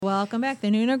Welcome back, the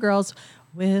Nooner Girls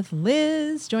with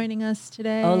Liz joining us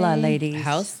today. Hola, ladies.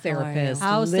 House therapist,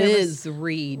 House Liz therapist.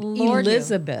 Reed, Lord you.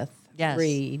 Elizabeth Yes.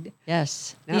 Reed.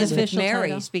 Yes. Now Elizabeth the official Mary,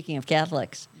 title. speaking of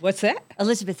Catholics. What's that?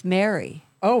 Elizabeth Mary.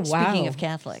 Oh, wow. Speaking of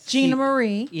Catholics. Gina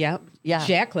Marie. Yep. Yeah.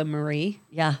 Jacqueline Marie.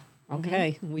 Yeah.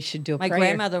 Okay, we should do a My prayer.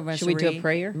 grandmother was Should we do Marie. a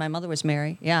prayer? My mother was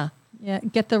Mary. Yeah. Yeah,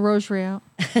 get the rosary out.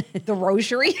 The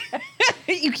rosary?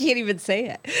 You can't even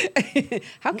say it.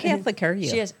 How Catholic are you?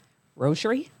 She is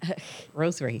Rosary?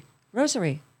 Rosary.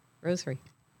 Rosary. Rosary.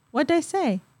 What'd I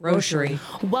say? Rosary.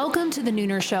 Welcome to the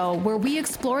Nooner Show, where we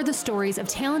explore the stories of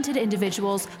talented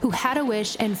individuals who had a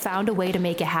wish and found a way to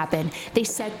make it happen. They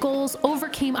set goals,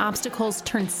 overcame obstacles,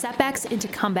 turned setbacks into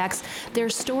comebacks. Their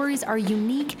stories are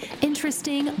unique,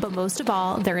 interesting, but most of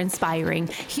all, they're inspiring.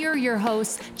 Here are your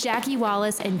hosts, Jackie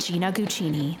Wallace and Gina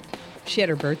Guccini. She had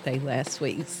her birthday last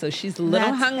week, so she's a little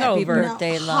That's happy hungover.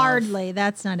 birthday, love. Hardly.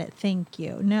 That's not it. Thank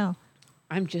you. No.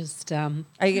 I'm just, Are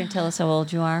you going to tell us how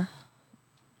old you are?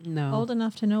 no, Old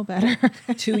enough to know better.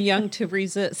 too young to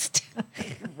resist.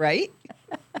 Right?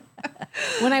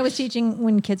 When I was teaching,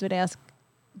 when kids would ask,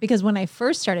 because when I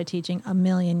first started teaching a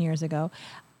million years ago,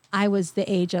 I was the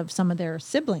age of some of their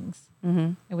siblings.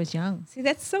 Mm-hmm. I was young. See,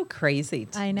 that's so crazy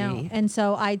to I know. me. And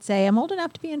so I'd say I'm old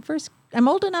enough to be I'm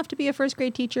old enough to be a first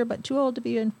grade teacher, but too old to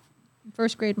be in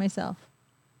first grade myself.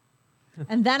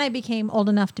 And then I became old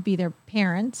enough to be their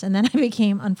parents, and then I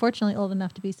became unfortunately old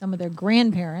enough to be some of their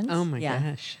grandparents. Oh my Yeah.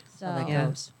 gosh. So How that Yeah.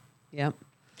 goes. Yep.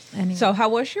 anyway, So how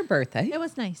was your birthday? it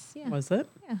was nice. Yeah. Was it?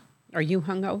 Yeah. Are you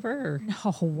hungover? Or?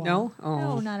 No. No? Oh.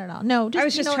 No, not at all. No, just, I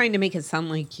was you just know, trying to make it sound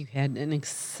like you had an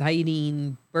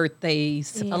exciting birthday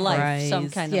surprise. A life, some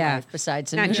kind of life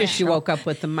besides a Not Nooner just you Show. woke up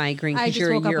with a migraine I because just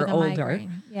you're a woke up year with a older.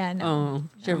 migraine. Yeah, no. Oh,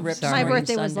 Your I'm ribs sorry. My Sorry.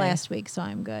 birthday was Sunday. last week, so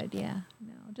I'm good. Yeah.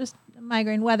 No, just a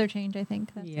migraine, weather change, I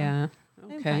think. That's all. Yeah.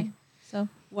 I'm Okay. fine. So,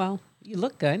 Well, you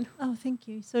look good. oh, thank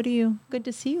you. So do you. Good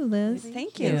to see you, Liz. Thank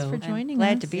Thanks you. for I'm joining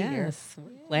glad us. to be here. Yes.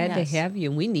 We're glad Yes. to have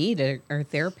you. We need our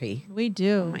therapy. We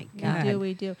do. Oh my God. We do.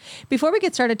 We do. Before we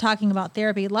get started talking about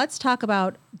therapy, let's talk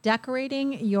about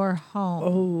decorating your home.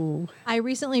 Oh. I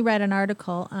recently read an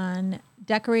article on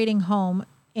decorating home,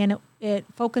 and it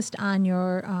focused on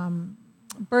your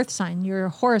birth sign, your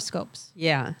horoscopes.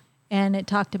 Yeah. And it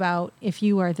talked about if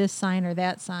you are this sign or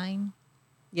that sign.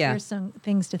 Yeah. Here's some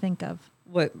things to think of.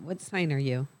 What sign are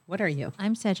you? What are you?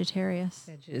 I'm Sagittarius.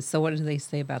 So what do they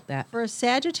say about that? For a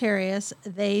Sagittarius,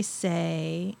 they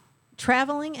say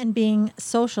traveling and being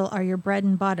social are your bread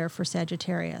and butter for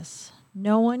Sagittarius.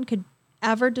 No one could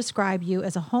ever describe you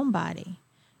as a homebody.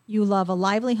 You love a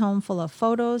lively home full of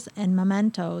photos and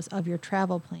mementos of your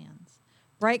travel plans.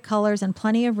 Bright colors and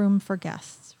plenty of room for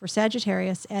guests. For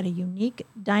Sagittarius, add a unique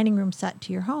dining room set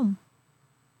to your home.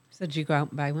 So did you go out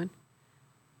and buy one?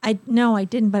 No, I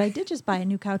didn't, but I did just buy a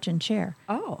new couch and chair.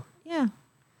 Oh. Yeah.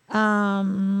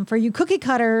 For you cookie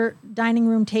cutter dining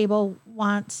room table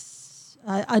wants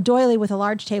a doily with a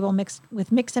large table mixed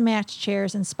with mix and match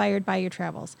chairs inspired by your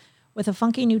travels. With a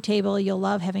funky new table, you'll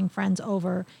love having friends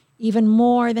over even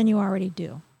more than you already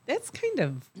do. That's kind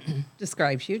of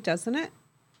describes you, doesn't it?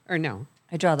 Or no?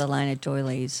 I draw the line at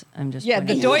doilies. I'm just Yeah, the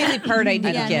pointing- doily part I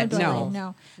didn't Yeah, get. no doily,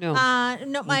 No. no. No.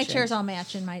 No, my chairs all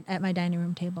match at my dining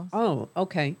room table. Oh,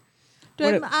 okay. Do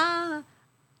What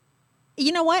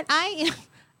you know what? I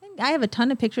have a ton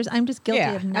of pictures. I'm just guilty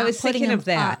Yeah, of not I was putting thinking them of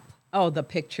that. up. Oh, the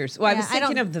pictures. Well, I Yeah, was I don't-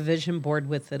 thinking of the vision board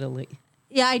with Italy.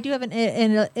 Yeah, I do have an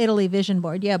Italy vision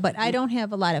board. Yeah, but I don't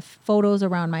have a lot of photos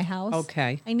around my house.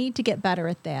 Okay. I need to get better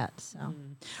at that. So,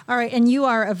 all right. And you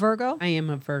are a Virgo. I am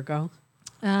a Virgo.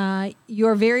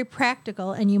 You're very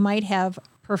practical, and you might have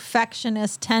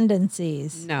perfectionist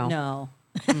tendencies. No. No.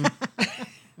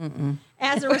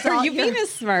 As a result, Are you being a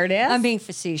smart ass? I'm being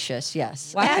facetious,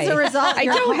 yes. Why? as a result, I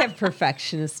you're- don't have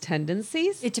perfectionist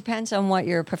tendencies. It depends on what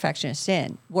you're a perfectionist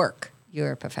in. Work,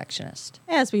 you're a perfectionist.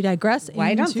 as we digress, Well,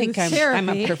 I don't into think I'm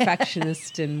therapy. a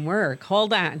perfectionist in work.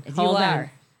 Hold on. You Hold on.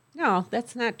 are. No,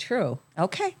 that's not true.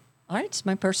 Okay. All right, it's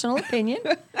my personal opinion.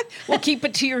 Well, keep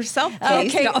it to yourself,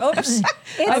 please. Okay, No. oops.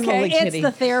 I'm only It's kidding.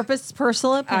 the therapist's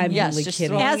personal opinion. I'm Yes, only just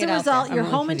kidding. throwing As it a out result, there. your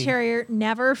I'm home only kidding. interior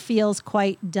never feels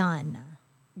quite done.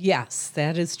 Yes,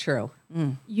 that is true.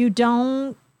 You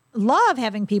don't love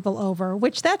having people over,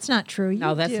 which that's not true. You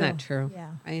No, that's do. not true.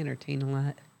 Yeah. I entertain a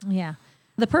lot. Yeah.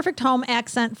 The perfect home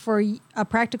accent for a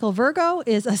practical Virgo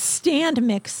is a stand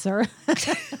mixer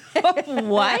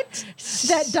What?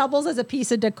 that doubles as a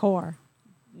piece of decor.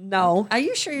 No. Are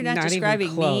you sure you're not Not even describing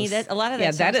me? close. That a lot of that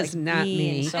Yeah, that sounds is like not me.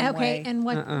 me. In some Okay, way. and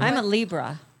what? I'm a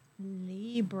Libra.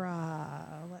 Libra.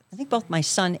 I think both my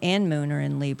sun and moon are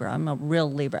in Libra. I'm a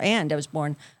real Libra, and I was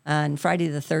born on Friday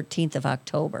the 13th of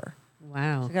October.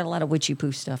 Wow. I got a lot of witchy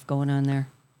poo stuff going on there.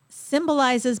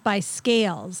 symbolizes by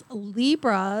scales.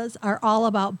 Libras are all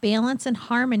about balance and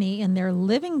harmony in their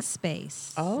living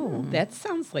space. Oh, that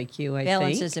sounds like you, I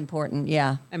Balance think. is important.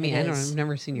 Yeah. I mean, it I don't know. is. I've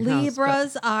never seen your house.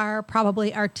 Libras are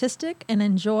probably artistic and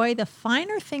enjoy the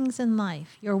finer things in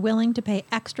life. You're willing to pay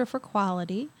extra for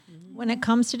quality. When it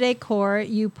comes to decor,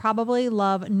 you probably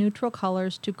love neutral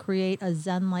colors to create a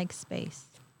zen-like space.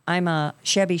 I'm a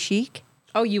shabby chic.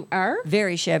 Oh, you are?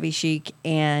 Very shabby chic,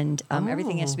 and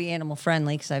everything has to be animal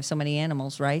friendly because I have so many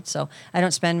animals, right? So I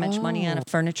don't spend much money on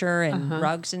furniture and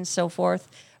rugs and so forth,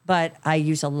 but I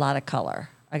use a lot of color.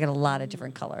 I got a lot of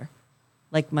different color.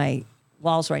 Like my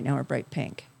walls right now are bright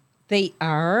pink, They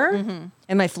are?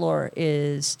 and my floor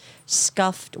is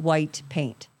scuffed white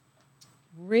paint.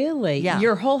 Really? Yeah.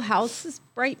 Your whole house is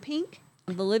bright pink?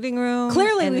 The living room.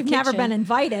 Clearly, and the we've never kitchen. been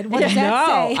invited. What does that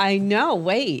say? I know.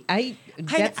 Wait,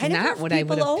 that's I never not have what I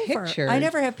would people have over. pictured. I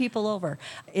never have people over.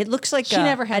 It looks like She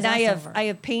never has and I us have over. I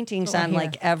have paintings Over on here.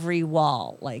 like every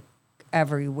wall, like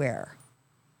everywhere.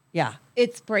 Yeah,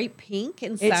 It's bright pink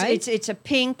inside. it's a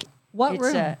pink. What it's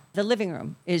room? The living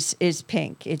room is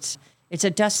pink. It's a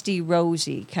dusty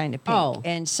rosy kind of pink, Oh,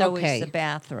 and so okay. is the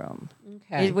bathroom.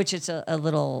 Okay. Which is a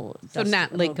little so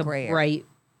not like a grayer. bright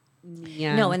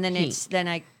neon No, and then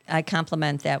pink. I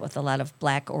complement that with a lot of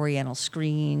black Oriental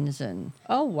screens and.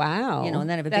 Oh, wow. And then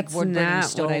I have a That's big wood burning not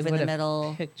stove what I in the would have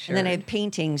middle. pictured. And then I have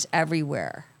paintings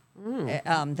everywhere that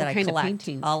I kind of collect.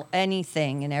 paintings?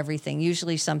 Anything and everything.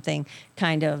 Usually something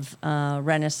kind of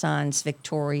Renaissance,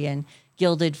 Victorian,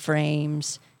 gilded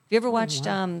frames. Have you ever watched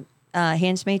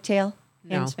Handmaid's Tale?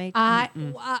 No. Handmaid?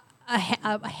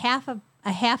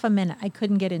 A half a minute. I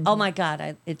couldn't get into. Oh my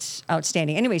God, it's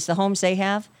outstanding. Anyways, the homes they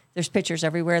have, there's pictures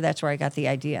everywhere. That's where I got the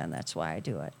idea, and that's why I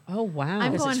do it. Oh, wow.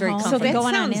 I'm Because going it's very home comfortable. and So that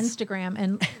going on sounds- Instagram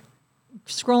and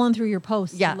scrolling through your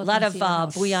posts. to Yeah, a look lot and of see your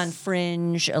house. bouillon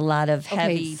fringe, a lot of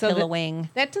heavy so pillowing.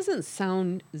 That doesn't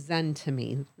sound zen to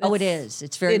me. Oh, it That's- is.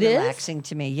 It's very It is? relaxing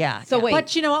to me. Yeah. So yeah. wait.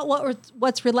 But you know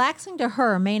what's relaxing to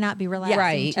her may not be relaxing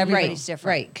Right, to Everybody's you. different.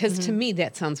 Right, because to me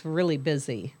that sounds really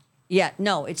busy. Yeah,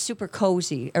 no, it's super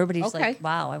cozy. Everybody's Okay. like,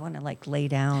 wow, I want to like lay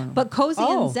down. But cozy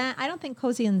Oh. and zen, I don't think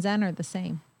cozy and zen are the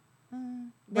same.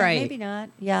 Yeah, right. maybe not.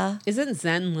 Yeah. Isn't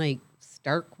zen like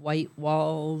stark white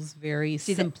walls, very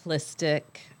simplistic?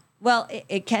 Well,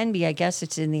 it can be. I guess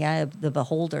it's in the eye of the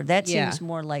beholder. That Yeah. seems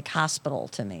more like hospital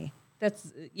to me.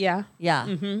 That's, yeah. Yeah.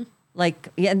 Mm-hmm. Like,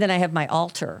 yeah, and then I have my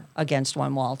altar against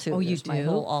one wall too. Oh, you There's my do?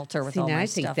 whole altar with See, all now my I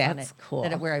think stuff on that's it. cool.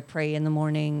 Where I pray in the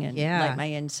morning and Yeah. light my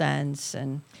incense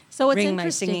and So it's ring my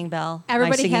interesting. singing bell, my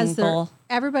Everybody singing has their bowl.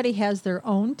 everybody has their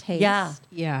own taste. Yeah.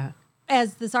 Yeah.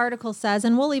 As this article says,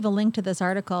 and we'll leave a link to this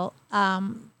article.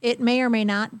 It may or may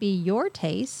not be your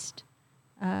taste,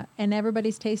 and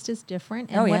everybody's taste is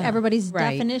different. And Oh, what yeah. everybody's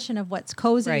Right. definition of what's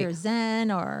cozy Right. or zen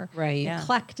or Right. Yeah.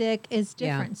 eclectic is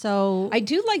Yeah. different. So I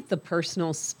do like the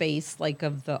personal space, like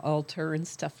of the altar and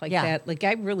stuff like Yeah. that. Like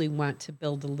I really want to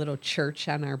build a little church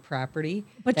on our property.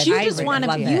 But That you I just really want to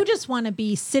love be, that. you just want to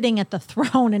be sitting at the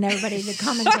throne and everybody to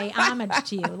come and pay homage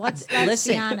to you. Let's be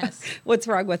Listen. honest. What's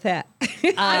wrong with that?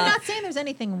 I'm not saying there's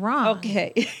anything wrong.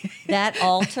 okay. That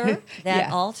altar, Yeah.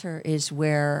 altar is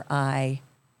where I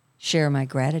share my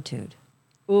gratitude.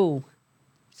 Ooh.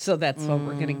 So that's what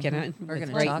we're going to get on We're with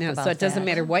gonna right talk now. So about it doesn't that.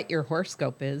 matter what your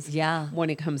horoscope is. Yeah.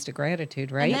 When it comes to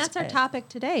gratitude, right? And that's our topic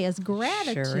today is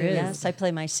gratitude. Sure is. Yes, I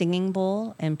play my singing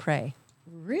bowl and pray.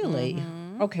 Really?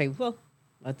 Okay. Well,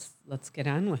 let's get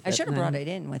on with it. I should have then. brought it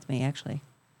in with me, actually.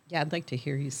 Yeah, I'd like to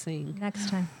hear you sing. Next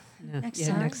time. Next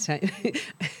time. Next time.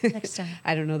 Next time.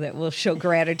 I don't know that we'll show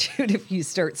gratitude if you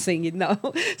start singing though.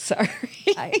 Sorry.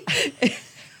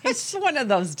 It's one of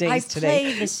those days I today.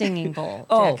 play the singing bowl,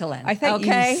 Oh, Jacqueline. I thought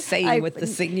okay? you sang with the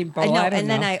singing bowl. I know, I don't and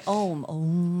then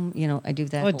know. I I do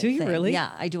that. Oh, whole do you thing. really?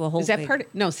 Yeah, I do a whole. Is that big- part of,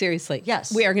 no, seriously.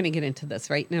 Yes. We are going to get into this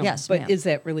right now. Yes, But ma'am. is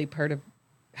that really part of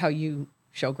how you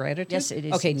show gratitude? Yes, it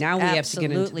is. Okay, now we have to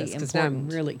get into Absolutely this because now I'm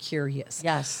important. really curious.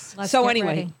 Yes. Let's So get anyway,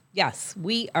 ready. yes,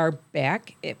 we are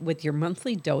back with your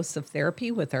monthly dose of therapy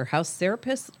with our house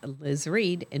therapist, Liz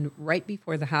Reed. And right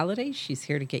before the holidays, she's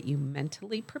here to get you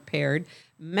mentally prepared,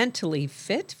 mentally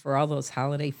fit for all those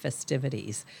holiday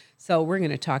festivities. So we're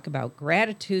going to talk about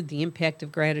gratitude, the impact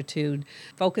of gratitude,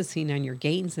 focusing on your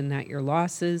gains and not your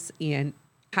losses, and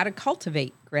how to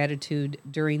cultivate gratitude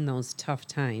during those tough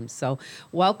times. So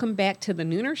welcome back to the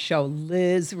Nooner Show,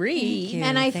 Liz Reed. Thank you.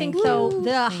 And I Thank think, though, you.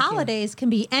 the Thank you. holidays can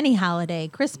be any holiday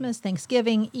Christmas,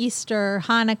 Thanksgiving, Easter,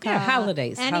 Hanukkah. Yeah,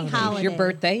 holidays. Any holiday. Your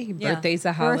birthday. Your Yeah. birthday's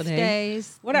a holiday.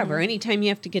 Birthdays. Whatever. Anytime you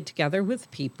have to get together with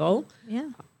people, Yeah.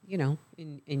 you know,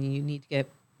 and you need to get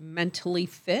mentally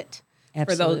fit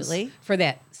Absolutely. For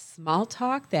that small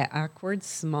talk, that awkward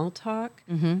small talk.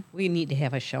 We need to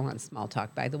have a show on small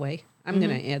talk, by the way. I'm going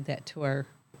to add that to our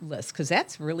list because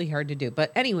that's really hard to do.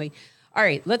 But anyway, all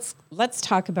right, let's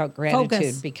talk about gratitude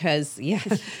Focus. because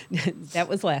that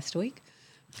was last week.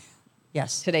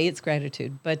 Yes. Today it's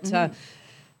gratitude. But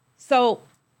so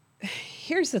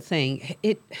here's the thing.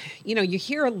 You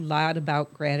hear a lot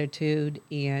about gratitude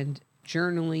and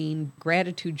journaling,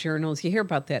 gratitude journals. You hear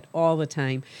about that all the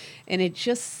time. And it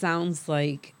just sounds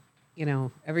like,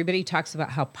 everybody talks about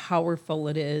how powerful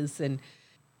it is and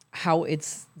how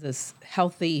it's this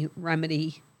healthy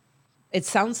remedy. It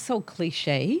sounds so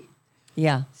cliche.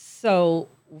 Yeah. So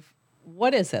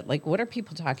what is it? Like, what are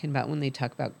people talking about when they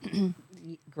talk about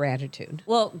gratitude?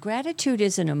 Well, gratitude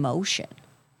is an emotion.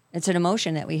 It's an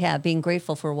emotion that we have, being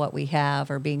grateful for what we have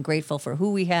or being grateful for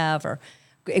who we have or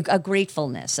a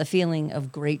gratefulness, a feeling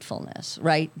of gratefulness,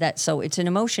 right? So it's an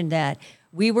emotion that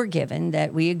we were given,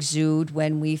 that we exude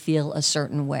when we feel a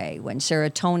certain way. When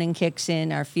serotonin kicks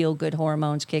in, our feel-good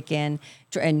hormones kick in,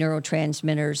 and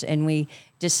neurotransmitters, and we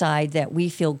decide that we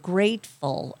feel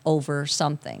grateful over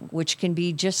something, which can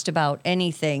be just about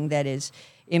anything that is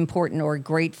important or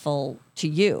grateful to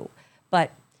you.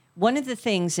 But one of the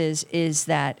things is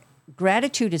that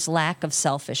gratitude is lack of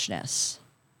selfishness.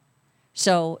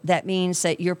 So that means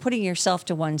that you're putting yourself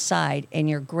to one side and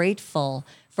you're grateful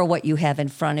for what you have in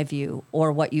front of you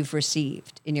or what you've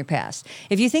received in your past.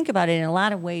 If you think about it, in a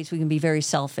lot of ways, we can be very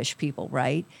selfish people,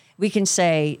 right? We can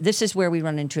say, this is where we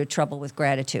run into trouble with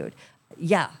gratitude.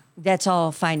 Yeah, that's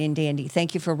all fine and dandy.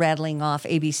 Thank you for rattling off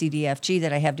A, B, C, D, F, G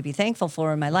that I have to be thankful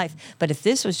for in my life. But if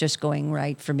this was just going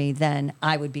right for me, then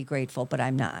I would be grateful, but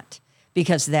I'm not,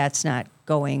 because that's not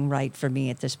going right for me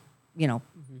at this,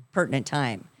 pertinent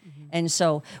time. And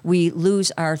so we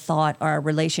lose our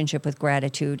relationship with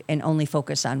gratitude and only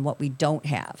focus on what we don't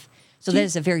have. So that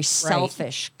is a very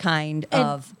selfish kind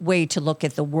of way to look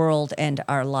at the world and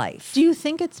our life. Do you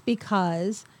think it's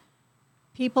because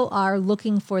people are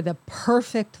looking for the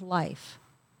perfect life?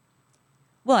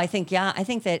 Well, I think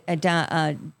that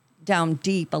down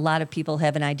deep, a lot of people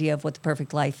have an idea of what the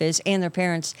perfect life is, and their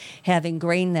parents have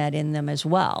ingrained that in them as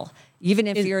well. Even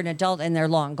if you're an adult and they're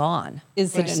long gone,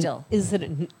 is it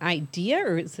an idea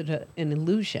or is it an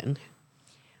illusion?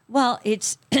 Well,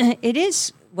 it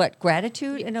is what,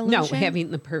 gratitude an illusion? No,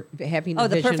 having the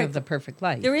vision of the perfect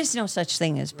life. There is no such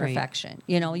thing as perfection.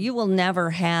 Right. You will never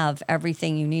have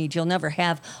everything you need. You'll never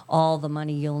have all the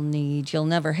money you'll need. You'll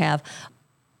never have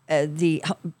the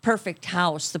perfect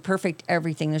house, the perfect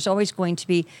everything. There's always going to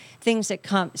be things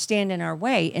that stand in our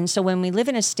way. And so when we live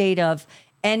in a state of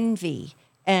envy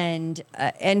and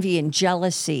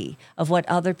jealousy of what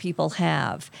other people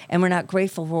have, and we're not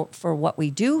grateful for what we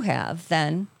do have,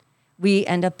 then we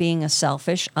end up being a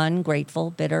selfish,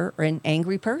 ungrateful, bitter, or an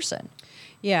angry person.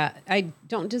 Yeah, I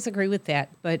don't disagree with that.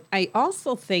 But I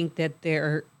also think that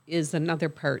there is another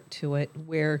part to it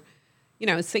where,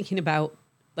 I was thinking about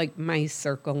like my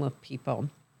circle of people.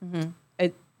 Mm-hmm.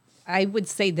 I would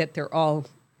say that they're all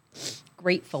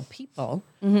grateful people,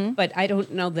 but I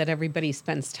don't know that everybody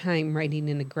spends time writing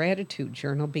in a gratitude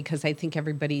journal because I think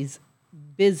everybody's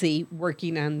busy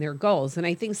working on their goals. And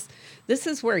I think this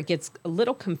is where it gets a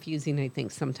little confusing, I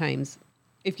think, sometimes.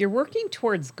 If you're working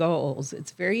towards goals,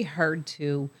 it's very hard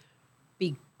to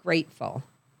be grateful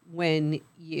when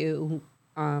you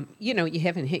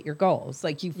haven't hit your goals.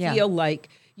 Like you feel like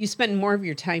you spend more of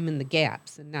your time in the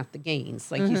gaps and not the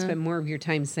gains. Like you spend more of your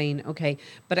time saying, okay,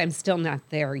 but I'm still not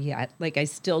there yet. Like I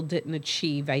still didn't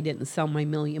achieve. I didn't sell my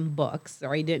 1 million books,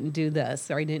 or I didn't do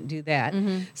this, or I didn't do that.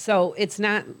 So it's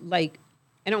not like,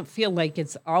 I don't feel like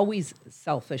it's always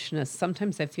selfishness.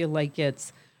 Sometimes I feel like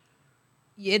it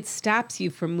stops you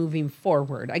from moving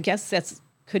forward. I guess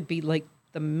could be like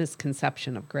the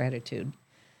misconception of gratitude.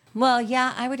 Well,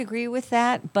 yeah, I would agree with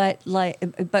that. But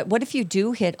what if you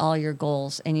do hit all your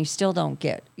goals and you still don't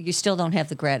have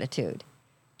the gratitude?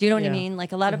 Do you know what I mean?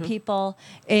 Like a lot of people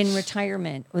in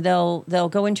retirement, they'll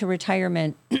go into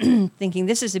retirement thinking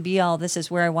this is a be all. This is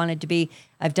where I wanted to be.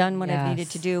 I've done what I've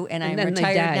needed to do, and I'm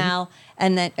retired now.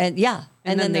 And then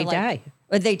then they die.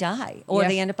 Or they die, or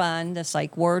they end up on the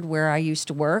psych ward where I used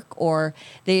to work, or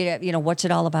they, what's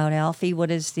it all about, Alfie?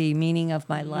 What is the meaning of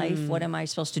my life? What am I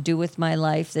supposed to do with my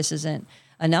life? This isn't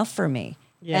enough for me.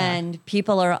 Yeah. And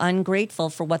people are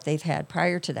ungrateful for what they've had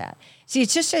prior to that. See,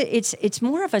 it's just it's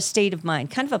more of a state of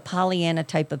mind, kind of a Pollyanna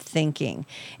type of thinking,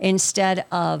 instead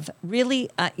of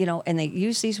really, and they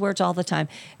use these words all the time.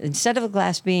 Instead of a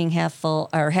glass being half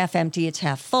full or half empty, it's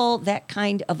half full. That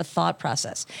kind of a thought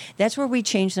process. That's where we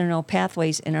change the neural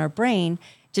pathways in our brain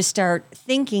to start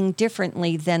thinking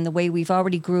differently than the way we've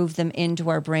already grooved them into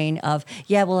our brain of,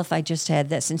 yeah, well, if I just had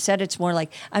this. Instead, it's more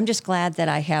like, I'm just glad that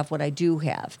I have what I do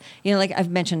have. You know, like I've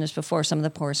mentioned this before, some of the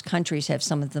poorest countries have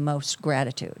some of the most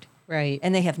gratitude. Right.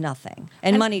 And they have nothing.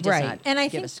 And money does right. not And I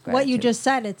give think us what you gratitude. just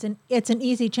said, it's an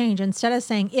easy change. Instead of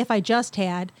saying if I just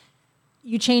had,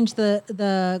 you change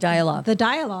the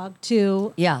dialogue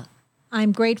to Yeah.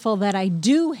 I'm grateful that I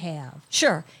do have.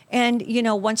 Sure. And, you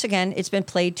know, once again, it's been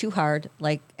played too hard,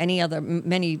 like any other,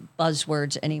 many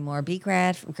buzzwords anymore. Be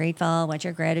grateful, what's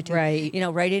your gratitude? Right. You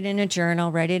know, write it in a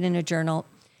journal,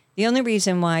 The only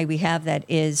reason why we have that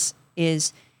is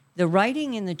the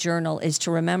writing in the journal is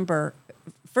to remember,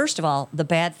 first of all, the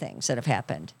bad things that have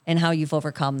happened and how you've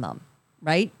overcome them,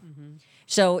 right?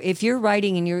 So if you're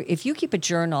writing and if you keep a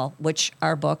journal, which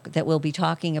our book that we'll be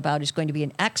talking about is going to be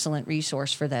an excellent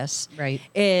resource for this, Right.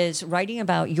 is writing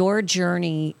about your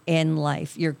journey in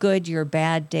life, your good, your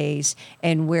bad days,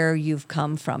 and where you've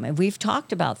come from. And we've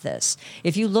talked about this.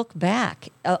 If you look back,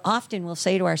 often we'll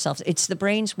say to ourselves, it's the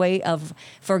brain's way of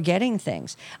forgetting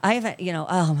things. I have,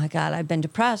 oh my God, I've been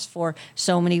depressed for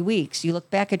so many weeks. You look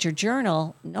back at your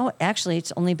journal, no, actually,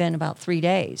 it's only been about 3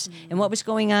 days. And what was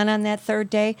going on that third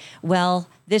day? Well,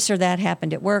 this or that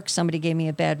happened at work. Somebody gave me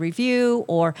a bad review,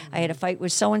 or I had a fight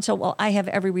with so-and-so. Well, I have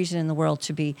every reason in the world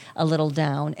to be a little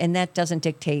down, and that doesn't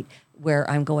dictate where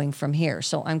I'm going from here.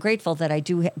 So I'm grateful that I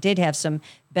did have some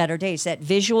better days. That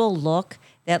visual look,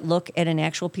 that look at an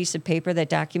actual piece of paper that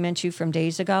documents you from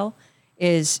days ago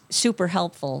is super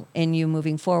helpful in you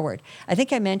moving forward. I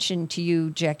think I mentioned to you,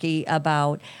 Jackie,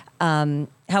 about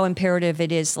how imperative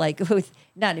it is, like with,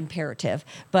 not imperative,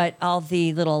 but all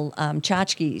the little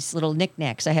tchotchkes, little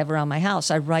knickknacks I have around my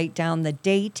house. I write down the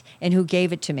date and who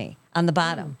gave it to me on the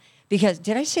bottom. Because,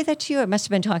 did I say that to you? I must have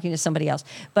been talking to somebody else.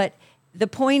 But the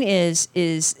point is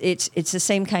it's the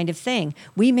same kind of thing.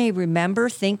 We may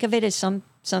think of it as some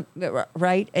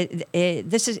right.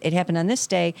 It happened on this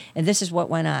day, and this is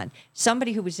what went on.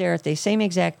 Somebody who was there at the same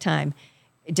exact time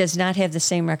does not have the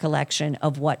same recollection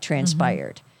of what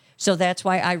transpired. Mm-hmm. So that's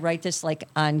why I write this like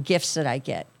on gifts that I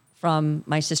get from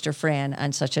my sister Fran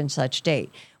on such and such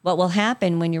date. What will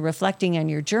happen when you're reflecting on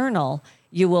your journal,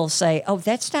 you will say, oh,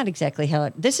 that's not exactly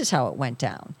this is how it went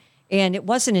down. And it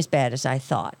wasn't as bad as I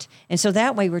thought. And so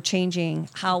that way we're changing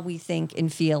how we think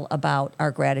and feel about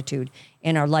our gratitude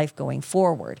in our life going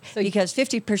forward. Because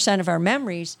 50% of our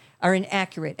memories are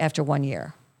inaccurate after 1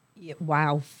 year.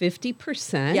 Wow,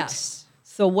 50%? Yes.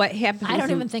 So what happens? I don't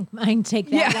even think mine take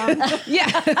that long.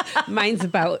 Yeah, mine's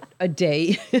about a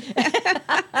day,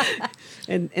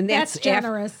 and that's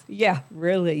generous. Yeah,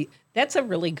 really, that's a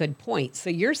really good point. So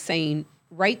you're saying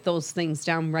write those things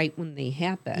down right when they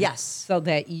happen. Yes, so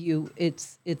that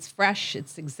it's fresh.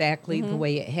 It's exactly the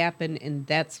way it happened, and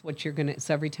that's what you're gonna.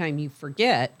 So every time you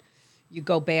forget, you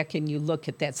go back and you look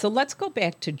at that. So let's go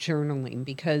back to journaling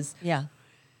because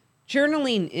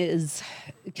journaling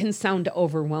can sound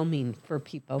overwhelming for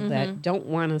people that don't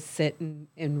want to sit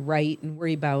and write and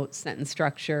worry about sentence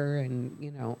structure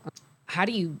and how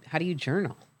do you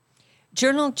journal?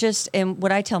 Journal and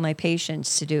what I tell my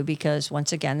patients to do, because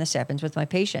once again, this happens with my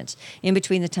patients. In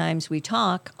between the times we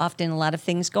talk, often a lot of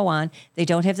things go on. They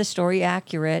don't have the story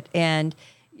accurate, and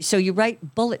so you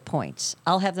write bullet points.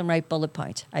 I'll have them write bullet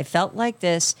points. I felt like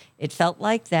this. It felt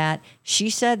like that. She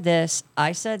said this.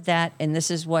 I said that. And this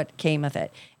is what came of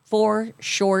it. 4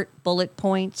 short bullet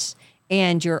points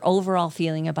and your overall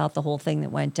feeling about the whole thing that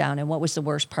went down and what was the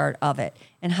worst part of it.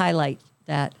 And highlight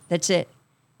that. That's it.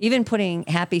 Even putting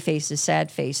happy faces, sad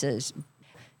faces,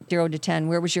 0 to 10,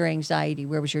 where was your anxiety?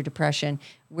 Where was your depression?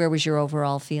 Where was your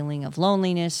overall feeling of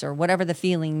loneliness or whatever the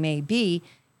feeling may be?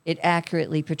 It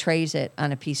accurately portrays it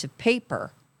on a piece of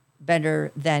paper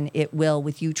better than it will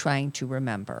with you trying to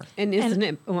remember. And isn't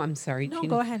it? Oh, I'm sorry. No, Gina.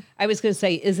 go ahead. I was going to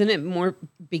say, isn't it more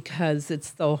because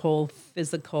it's the whole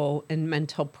physical and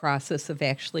mental process of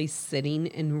actually sitting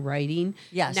and writing?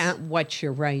 Yes. Not what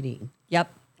you're writing.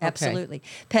 Yep. Absolutely.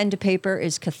 Pen to paper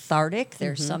is cathartic.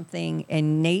 There's something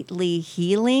innately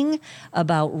healing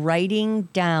about writing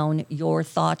down your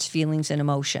thoughts, feelings, and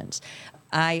emotions.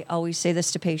 I always say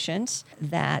this to patients,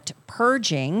 that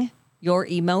purging your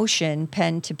emotion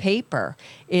pen to paper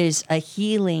is a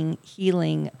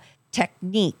healing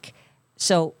technique.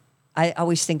 So I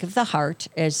always think of the heart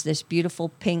as this beautiful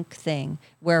pink thing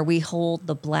where we hold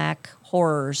the black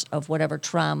horrors of whatever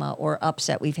trauma or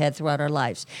upset we've had throughout our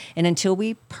lives. And until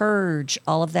we purge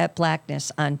all of that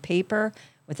blackness on paper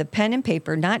with a pen and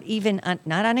paper, not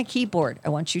on a keyboard. I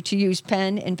want you to use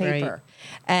pen and paper,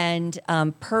 and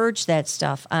purge that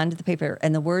stuff onto the paper.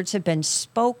 And the words have been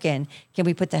spoken. Can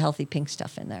we put the healthy pink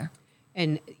stuff in there?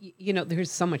 And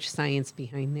there's so much science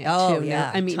behind that Oh, too.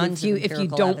 yeah. I mean, Tons if of you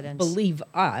empirical don't evidence. believe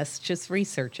us, just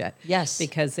research it. Yes.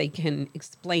 because they can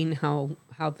explain how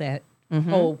that Mm-hmm.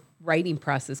 whole writing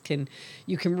process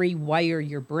you can rewire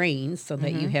your brain so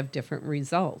that you have different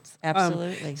results.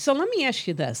 Absolutely. So let me ask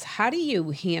you this: how do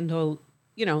you handle?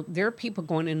 There are people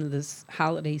going into this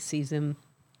holiday season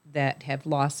that have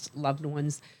lost loved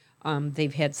ones.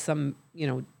 They've had some,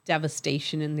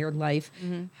 devastation in their life.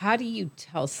 How do you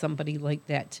tell somebody like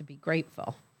that to be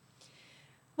grateful?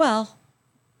 Well,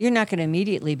 you're not going to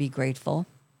immediately be grateful.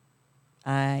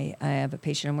 I have a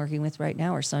patient I'm working with right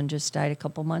now. Her son just died a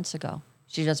couple months ago.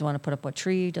 She doesn't want to put up a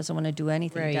tree, doesn't want to do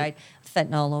anything. Right. Died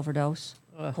fentanyl overdose,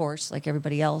 of course, like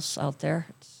everybody else out there.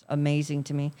 It's amazing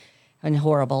to me and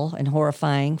horrible and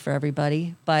horrifying for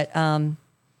everybody. But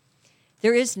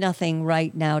there is nothing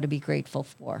right now to be grateful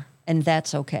for, and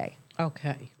that's okay.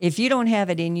 Okay. If you don't have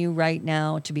it in you right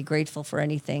now to be grateful for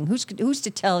anything, who's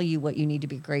to tell you what you need to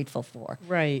be grateful for?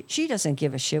 Right. She doesn't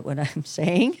give a shit what I'm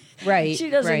saying. Right, She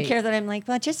doesn't right. care that I'm like,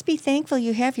 well, just be thankful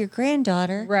you have your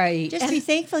granddaughter. Right. Just be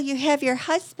thankful you have your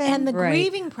husband. And the Right.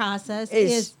 grieving process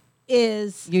Is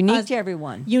is unique to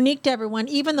everyone. unique to everyone.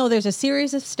 Even though there's a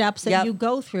series of steps that Yep. you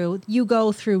go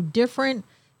through different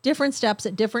steps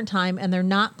at different time, and they're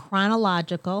not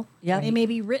chronological. Yep. They may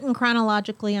be written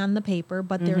chronologically on the paper,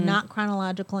 but they're not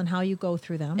chronological in how you go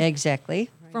through them.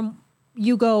 Exactly.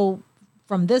 You go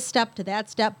from this step to that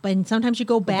step, but sometimes you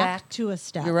go back back. to a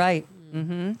step. You're right.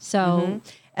 So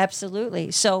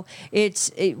Absolutely. So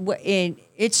it's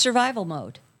survival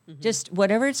mode. Just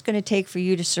whatever it's going to take for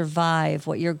you to survive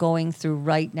what you're going through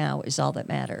right now is all that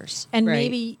matters. and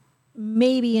Right.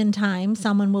 maybe in time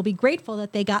someone will be grateful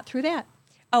that they got through that.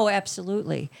 Oh,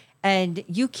 absolutely. And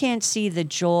you can't see the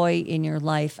joy in your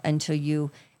life until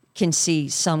you can see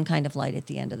some kind of light at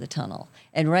the end of the tunnel.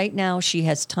 And right now, she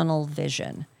has tunnel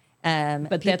vision.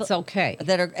 But that's okay. And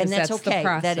that's Because that's the okay.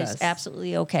 That is process.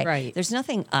 absolutely okay. Right. There's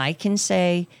nothing I can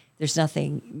say. There's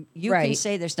nothing you can Right.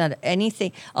 say. There's not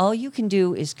anything. All you can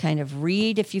do is kind of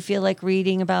read if you feel like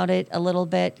reading about it a little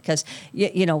bit, because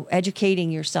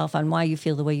educating yourself on why you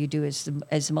feel the way you do is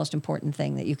the most important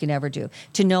thing that you can ever do.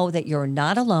 To know that you're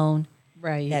not alone.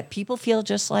 Right. That people feel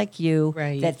just like you,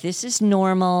 Right. that this is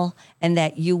normal, and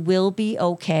that you will be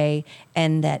okay,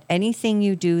 and that anything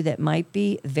you do that might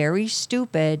be very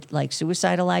stupid, like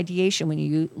suicidal ideation when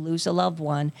you lose a loved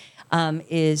one,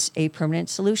 is a permanent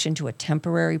solution to a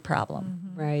temporary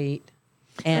problem. Right.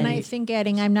 And I think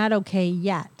adding "I'm not okay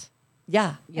yet,"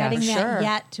 Yeah, adding for that sure.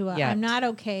 "yet" to a Yet. "I'm not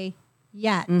okay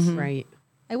yet." Right.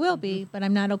 I will be, but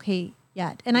I'm not okay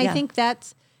yet. And I Yeah. think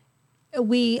that's,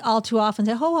 we all too often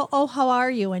say, oh, how are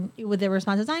you? And with the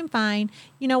responses, I'm fine.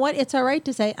 You know what? It's all right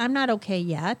to say, I'm not okay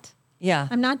yet. Yeah,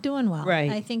 I'm not doing well. Right.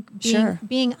 I think Sure.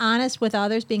 being honest with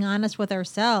others, being honest with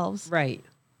ourselves Right.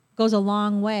 goes a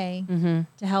long way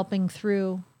to helping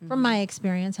through, from my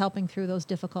experience, helping through those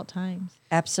difficult times.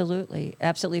 absolutely,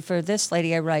 absolutely. For this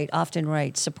lady, I often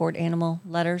write support animal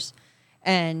letters.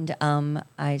 And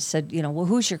I said, well,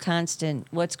 who's your constant?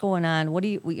 What's going on? What do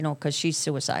you, because she's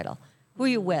suicidal. Who are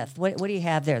you with? What do you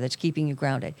have there that's keeping you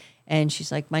grounded? And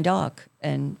she's like, my dog.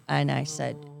 And I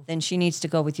said, then she needs to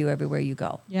go with you everywhere you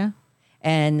go. Yeah.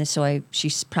 And so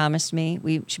she promised me,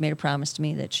 she made a promise to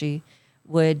me that she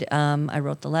would, I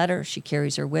wrote the letter, she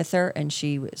carries her with her. And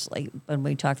she was like, when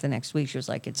we talked the next week, she was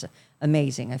like, it's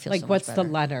amazing. I feel Like, so much what's the better.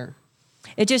 letter?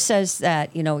 It just says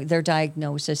that, their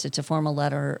diagnosis, it's a formal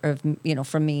letter of,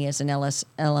 from me as an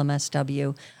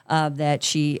LMSW, that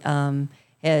she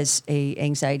has a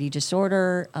anxiety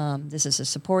disorder. This is a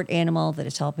support animal that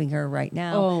is helping her right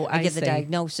now. Oh, I get the see.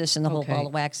 diagnosis and the whole Okay. ball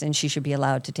of wax, and she should be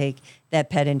allowed to take that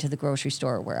pet into the grocery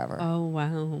store or wherever. Oh,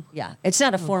 wow. Yeah. It's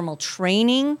not a formal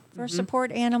training for a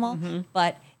support animal,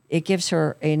 but it gives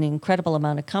her an incredible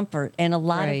amount of comfort, and a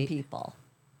lot Right. of people.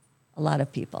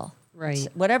 Right.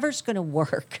 Whatever's going to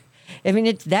work. I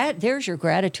mean, there's your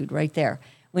gratitude right there.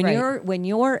 When Right.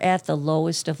 you're at the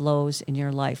lowest of lows in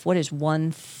your life, what is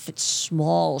one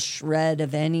small shred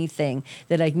of anything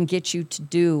that I can get you to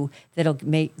do that'll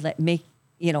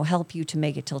help you to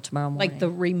make it till tomorrow morning? Like the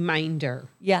reminder.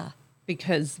 Yeah.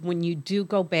 Because when you do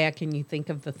go back and you think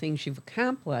of the things you've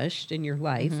accomplished in your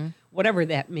life, whatever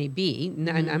that may be,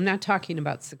 and I'm not talking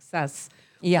about success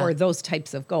Yeah. or those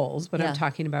types of goals, but Yeah. I'm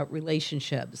talking about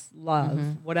relationships,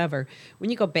 love, whatever. When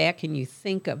you go back and you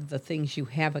think of the things you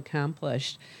have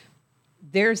accomplished,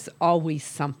 there's always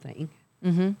something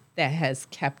that has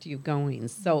kept you going.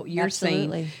 So you're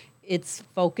Absolutely. saying it's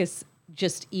focused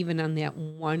just even on that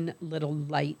one little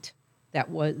light that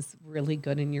was really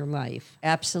good in your life.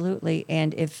 Absolutely.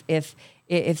 And if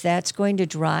that's going to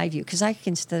drive you, because I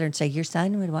can sit there and say, your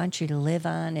son would want you to live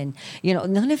on, and,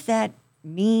 none of that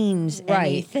means Right.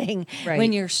 anything Right.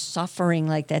 when you're suffering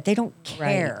like that. They don't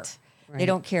care. Right. They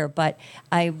don't care. But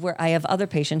I have other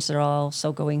patients that are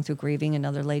also going through grieving.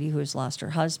 Another lady who has lost her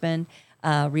husband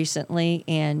recently,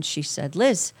 and she said,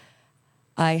 Liz,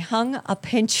 I hung a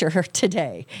picture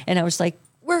today, and I was like,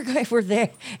 we're there,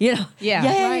 Yeah. yay,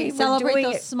 Right. we're Celebrate doing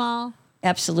those it. small.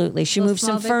 Absolutely. She Those moved some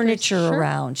small victories. furniture Sure.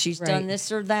 around. She's Right. done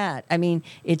this or that. I mean,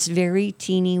 it's very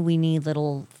teeny weeny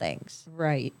little things.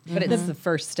 Right. But it's the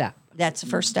first step. That's the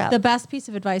first step. The best piece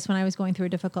of advice when I was going through a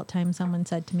difficult time, someone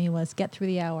said to me was, get through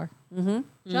the hour.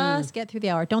 Just get through the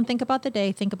hour. Don't think about the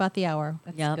day. Think about the hour.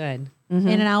 That's Yep. good. In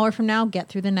an hour from now, get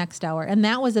through the next hour. And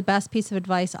that was the best piece of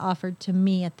advice offered to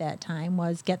me at that time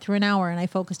was get through an hour. And I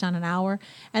focused on an hour.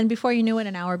 And before you knew it,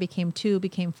 an hour became 2,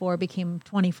 became 4, became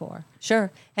 24.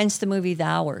 Sure. Hence the movie The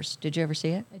Hours. Did you ever see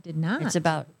it? I did not. It's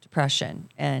about depression.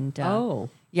 And Oh.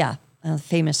 yeah, a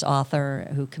famous author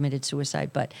who committed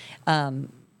suicide. But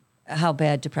how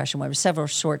bad depression was. Several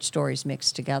short stories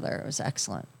mixed together. It was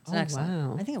excellent. It's Oh, excellent.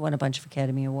 wow. I think it won a bunch of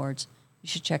Academy Awards. You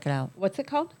should check it out. What's it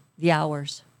called? The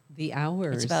Hours. The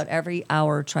Hours. It's about every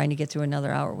hour trying to get through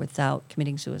another hour without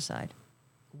committing suicide.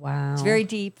 Wow. It's very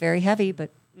deep, very heavy, but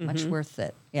much worth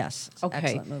it. Yes. It's an Okay.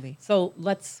 excellent movie. So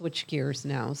let's switch gears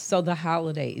now. So the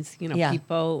holidays, Yeah.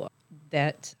 people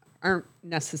that aren't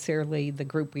necessarily the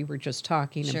group we were just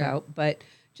talking Sure. about, but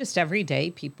just every day,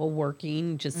 people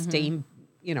working, just staying,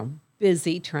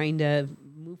 busy, trying to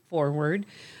move forward,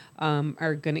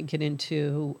 are going to get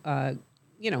into,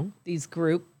 these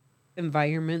group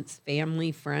environments,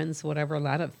 family, friends, whatever, a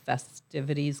lot of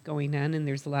festivities going on, and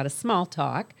there's a lot of small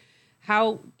talk.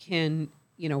 How can,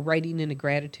 writing in a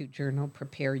gratitude journal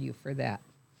prepare you for that?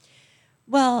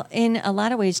 Well, in a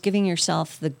lot of ways, giving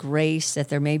yourself the grace that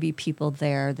there may be people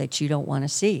there that you don't want to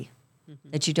see,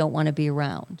 that you don't want to be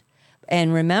around.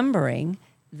 And remembering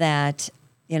that,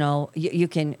 you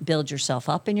can build yourself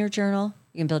up in your journal.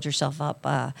 You can build yourself up.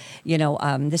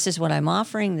 This is what I'm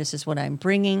offering. This is what I'm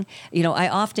bringing. I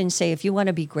often say, if you want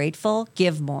to be grateful,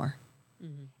 give more.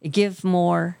 Give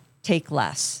more, take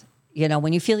less.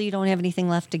 When you feel you don't have anything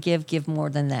left to give more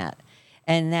than that.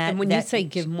 And when you say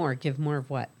give more of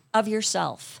what? Of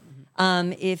yourself.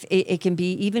 If it can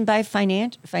be even by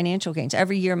financial gains.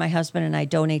 Every year, my husband and I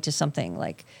donate to something.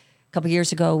 Like a couple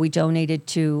years ago, we donated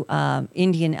to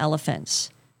Indian elephants.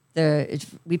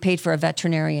 We paid for a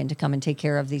veterinarian to come and take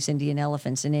care of these Indian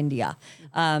elephants in India.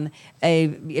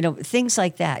 Things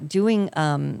like that. Doing,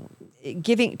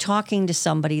 talking to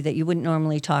somebody that you wouldn't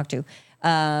normally talk to.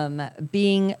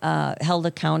 Being held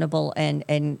accountable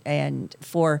and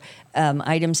for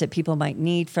items that people might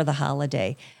need for the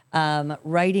holiday.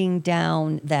 Writing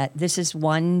down that this is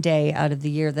one day out of the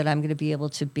year that I'm going to be able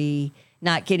to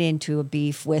not get into a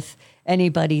beef with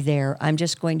anybody there. I'm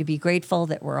just going to be grateful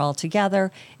that we're all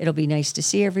together. It'll be nice to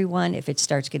see everyone. If it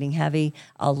starts getting heavy,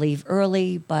 I'll leave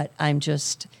early, but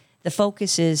the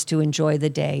focus is to enjoy the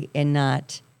day and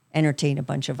not entertain a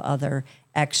bunch of other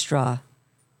extra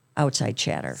outside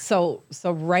chatter. So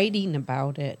writing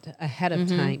about it ahead of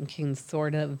time can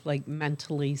sort of like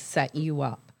mentally set you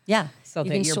up. Yeah. So you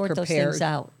that can you're sort prepared. those things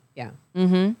out. Yeah.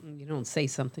 You don't say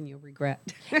something you'll regret.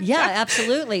 Yeah,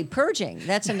 absolutely. Purging.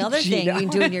 That's another thing you can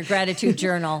do in your gratitude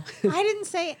journal. I didn't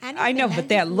say anything. I know, I'm but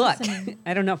that just look, listening.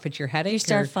 I don't know if it's your headache You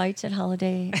start or fights at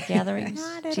holiday gatherings?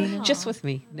 Not at Gina? all. just with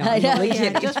me. No, I I'm know, only Yeah,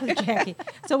 kidding. just with Jackie.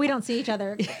 So we don't see each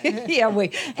other. Yeah,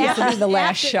 wait. This will be the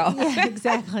last show. Yeah,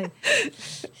 exactly.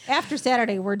 After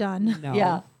Saturday, we're done. No.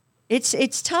 Yeah.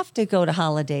 It's tough to go to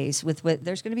holidays with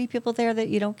there's going to be people there that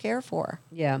you don't care for.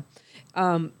 Yeah.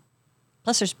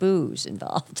 Plus, there's booze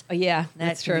involved. Yeah, That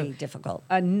that's can true. be difficult.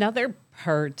 Another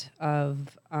part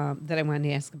of that I wanted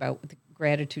to ask about with the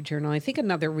gratitude journal, I think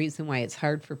another reason why it's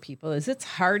hard for people is it's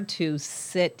hard to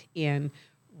sit and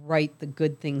write the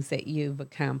good things that you've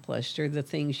accomplished or the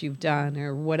things you've done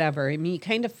or whatever. I mean, you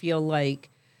kind of feel like,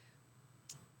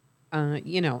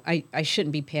 I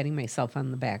shouldn't be patting myself on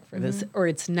the back for this, or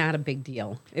it's not a big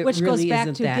deal. It Which really goes back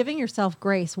isn't to that. giving yourself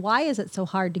grace. Why is it so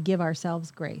hard to give ourselves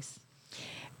grace?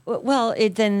 Well,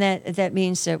 then that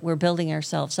means that we're building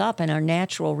ourselves up, and our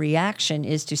natural reaction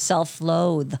is to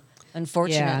self-loathe.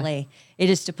 Unfortunately, it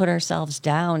is to put ourselves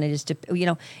down. It is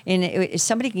to,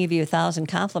 somebody can give you 1,000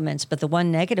 compliments, but the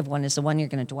one negative one is the one you're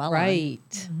going to dwell on.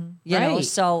 Right. You know, Right.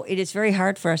 so it is very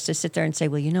hard for us to sit there and say,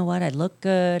 well, you know what? I look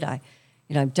good.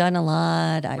 I've done a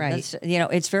lot. Right.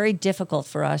 It's very difficult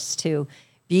for us to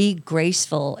be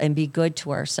graceful and be good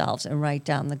to ourselves and write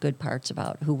down the good parts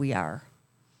about who we are.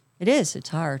 It is. It's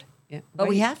hard. Yeah. But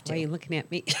we have to. Why are you looking at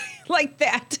me like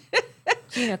that?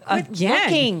 Gina, quit Again.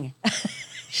 looking.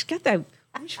 She's got that.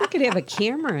 I wish we could have a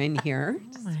camera in here.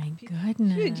 Oh my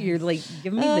goodness. Dude, you're like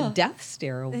giving me the death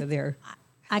stare over there.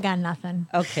 I got nothing.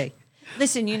 Okay.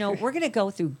 Listen, we're going to go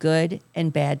through good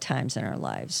and bad times in our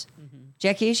lives.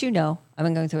 Jackie, as you know, I've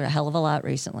been going through a hell of a lot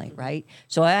recently, right?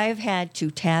 So I've had to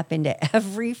tap into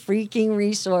every freaking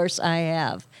resource I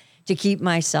have to keep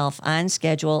myself on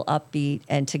schedule, upbeat,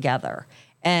 and together.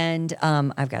 And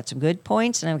I've got some good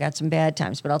points and I've got some bad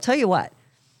times. But I'll tell you what,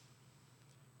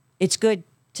 it's good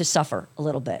to suffer a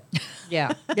little bit.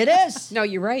 Yeah. It is. No,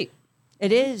 you're right.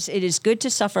 It is. It is good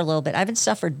to suffer a little bit. I haven't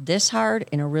suffered this hard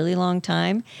in a really long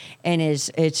time. And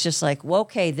it's just like, well,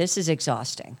 okay, this is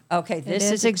exhausting. Okay, this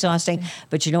is exhausting.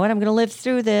 But you know what? I'm going to live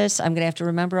through this. I'm going to have to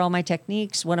remember all my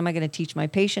techniques. What am I going to teach my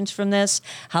patients from this?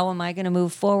 How am I going to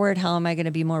move forward? How am I going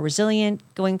to be more resilient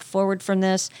going forward from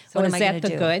this? So what is am I that going to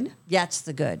the do? good? That's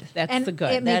the good. That's And the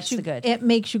good. It makes That's you, the good. It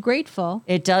makes you grateful.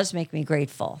 It does make me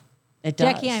grateful. It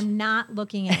does. Jackie, I'm not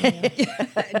looking at you.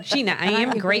 Gina, I am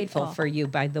I'm grateful grateful. for you,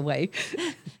 by the way.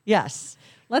 Yes.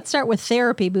 Let's start with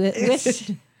therapy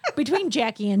between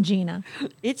Jackie and Gina.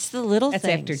 It's the little That's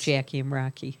things. after Jackie and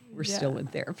Rocky. We're still in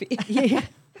therapy. Yeah,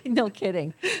 no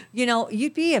kidding.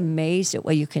 You'd be amazed at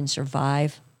what you can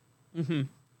survive. Mm-hmm.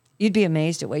 You'd be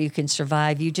amazed at what you can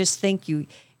survive. You just think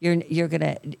you're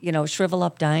gonna shrivel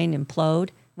up, die, and implode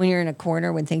when you're in a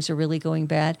corner when things are really going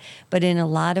bad. But in a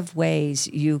lot of ways,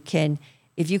 you can,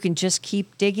 if you can just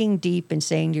keep digging deep and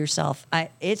saying to yourself,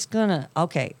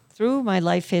 through my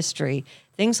life history,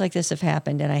 things like this have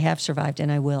happened, and I have survived,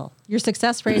 and I will. Your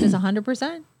success rate is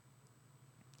 100%.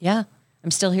 Yeah,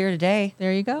 I'm still here today.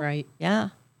 There you go. Right. Yeah.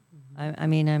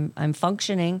 I'm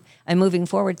functioning. I'm moving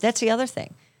forward. That's the other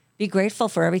thing. Be grateful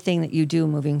for everything that you do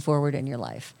moving forward in your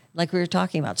life. Like we were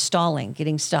talking about, stalling,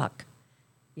 getting stuck.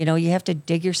 You have to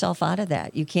dig yourself out of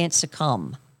that. You can't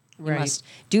succumb. You Right. must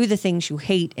do the things you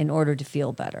hate in order to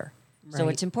feel better. So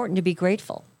Right. it's important to be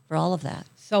grateful for all of that.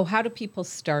 So how do people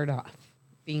start off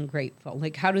being grateful?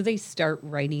 Like, how do they start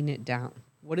writing it down?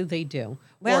 What do they do?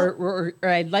 Well- or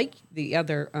I like the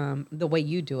other, the way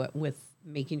you do it with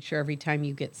making sure every time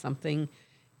you get something,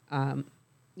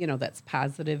 that's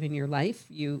positive in your life,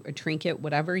 a trinket,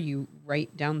 whatever, you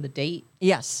write down the date.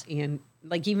 Yes. And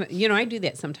like, even, I do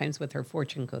that sometimes with her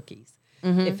fortune cookies.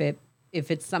 If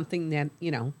it's something that,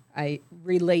 I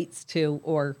relates to,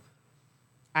 or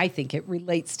I think it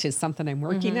relates to something I'm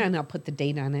working on, I'll put the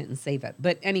date on it and save it.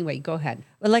 But anyway, go ahead.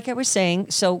 Well, like I was saying,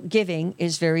 so giving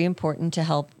is very important to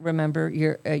help remember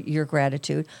your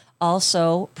gratitude.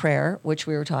 Also, prayer, which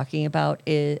we were talking about,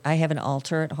 I have an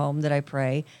altar at home that I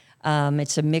pray.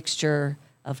 It's a mixture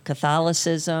of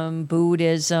Catholicism,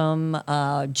 Buddhism,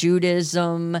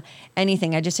 Judaism,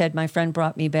 anything. I just had my friend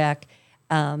brought me back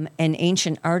an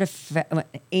ancient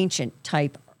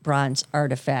type bronze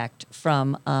artifact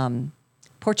from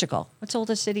Portugal. What's the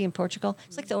oldest city in Portugal?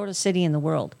 It's like the oldest city in the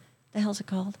world. The hell's it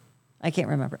called? I can't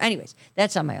remember. Anyways,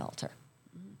 that's on my altar.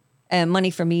 And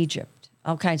money from Egypt,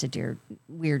 all kinds of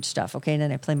weird stuff. Okay, and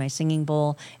then I play my singing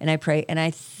bowl and I pray and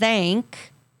I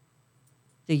thank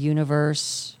the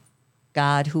universe,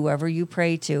 God, whoever you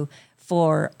pray to,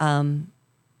 for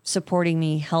supporting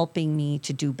me, helping me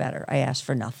to do better. I ask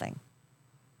for nothing,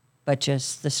 but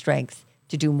just the strength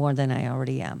to do more than I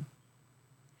already am.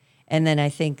 And then I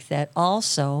think that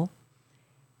also,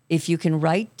 if you can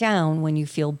write down when you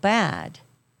feel bad,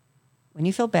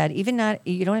 even not,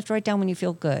 you don't have to write down when you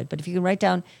feel good, but if you can write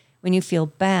down when you feel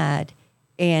bad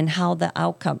and how the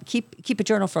outcome, keep a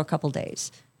journal for a couple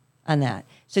days on that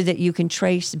so that you can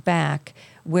trace back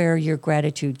where your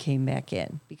gratitude came back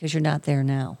in because you're not there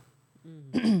now.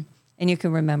 And you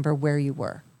can remember where you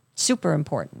were. Super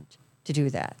important to do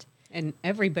that. And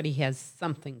everybody has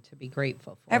something to be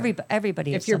grateful for.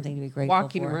 Everybody has if you're something to be grateful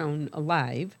walking for. around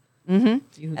alive, there's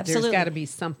Absolutely. got to be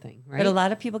something, right? But a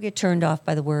lot of people get turned off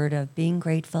by the word of being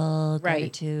grateful, Right.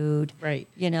 gratitude. Right.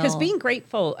 You know, Because being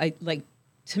grateful,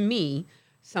 to me,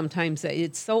 sometimes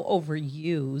it's so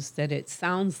overused that it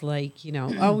sounds like,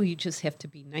 you just have to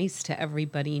be nice to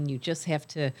everybody and you just have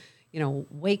to,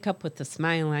 wake up with a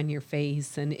smile on your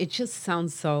face. And it just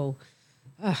sounds so...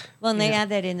 well, and they add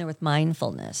that in there with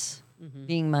mindfulness,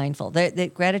 being mindful.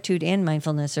 That gratitude and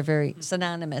mindfulness are very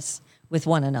synonymous with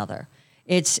one another.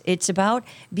 It's about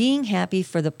being happy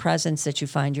for the presence that you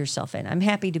find yourself in. I'm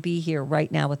happy to be here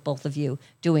right now with both of you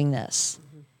doing this.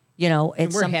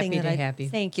 It's we're something happy that to have you.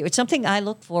 Thank you. It's something I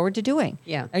look forward to doing.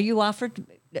 Yeah. Are you offered?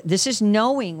 This is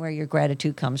knowing where your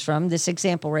gratitude comes from. This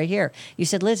example right here. You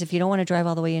said, Liz, if you don't want to drive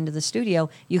all the way into the studio,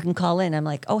 you can call in. I'm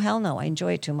like, oh, hell no. I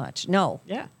enjoy it too much. No.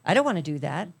 Yeah. I don't want to do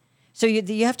that. So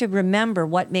you have to remember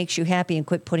what makes you happy and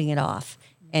quit putting it off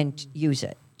and use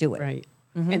it. Do it. Right.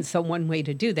 And so one way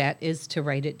to do that is to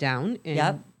write it down, and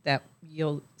Yep. that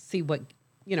you'll see what,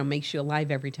 makes you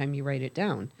alive every time you write it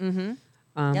down.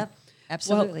 Yep.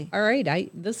 Absolutely. Well, all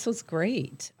right. This was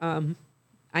great.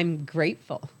 I'm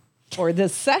grateful for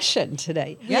this session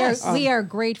today. Yes. We are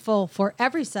grateful for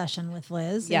every session with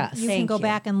Liz. And Yes. you can Thank go you.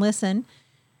 back and listen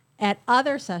at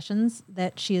other sessions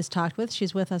that she has talked with.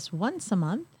 She's with us once a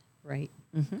month, Right.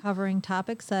 covering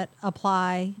topics that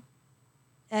apply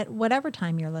at whatever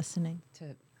time you're listening.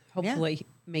 To hopefully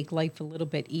make life a little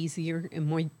bit easier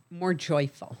and more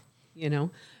joyful,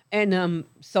 And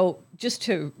so just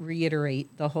to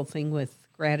reiterate the whole thing with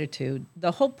gratitude,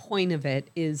 the whole point of it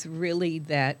is really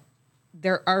that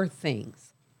there are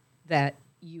things that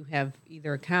you have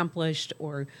either accomplished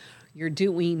or you're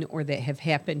doing or that have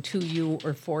happened to you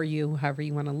or for you, however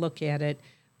you want to look at it,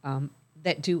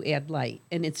 that do add light.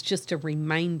 And it's just a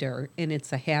reminder, and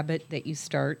it's a habit that you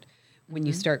start when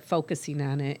you start focusing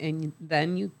on it, and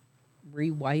then you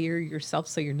rewire yourself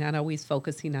so you're not always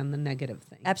focusing on the negative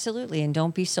thing. Absolutely. And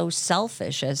don't be so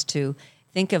selfish as to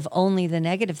think of only the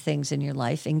negative things in your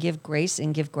life, and give grace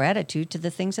and give gratitude to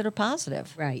the things that are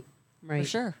positive. Right. For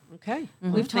sure. Okay.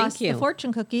 We've tossed the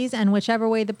fortune cookies, and whichever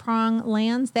way the prong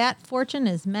lands, that fortune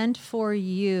is meant for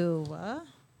you.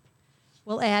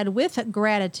 We'll add with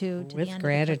gratitude to With the end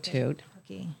gratitude. Of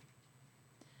the cookie.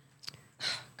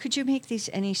 Could you make these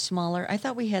any smaller? I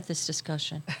thought we had this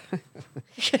discussion.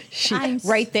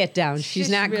 Write that down. She's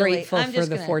Just not really- grateful I'm for just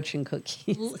the gonna- fortune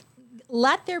cookies.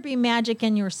 Let there be magic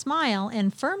in your smile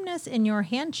and firmness in your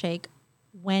handshake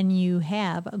when you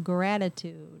have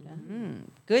gratitude.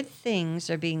 Good things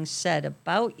are being said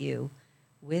about you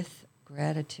with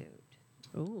gratitude.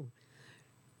 Ooh.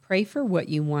 Pray for what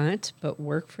you want, but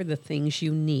work for the things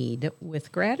you need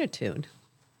with gratitude.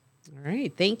 All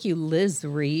right. Thank you, Liz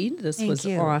Reed. This Thank was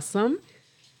you. awesome.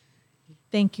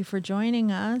 Thank you for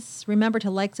joining us. Remember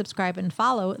to like, subscribe, and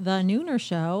follow The Nooner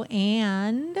Show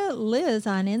and Liz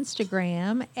on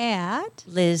Instagram at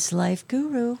Liz Life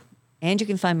Guru. And you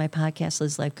can find my podcast,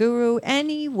 Liz Life Guru,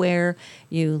 anywhere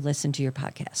you listen to your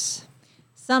podcasts.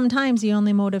 Sometimes the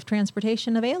only mode of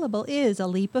transportation available is a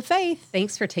leap of faith.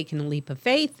 Thanks for taking a leap of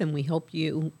faith, and we hope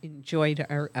you enjoyed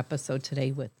our episode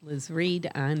today with Liz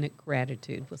Reed on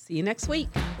gratitude. We'll see you next week.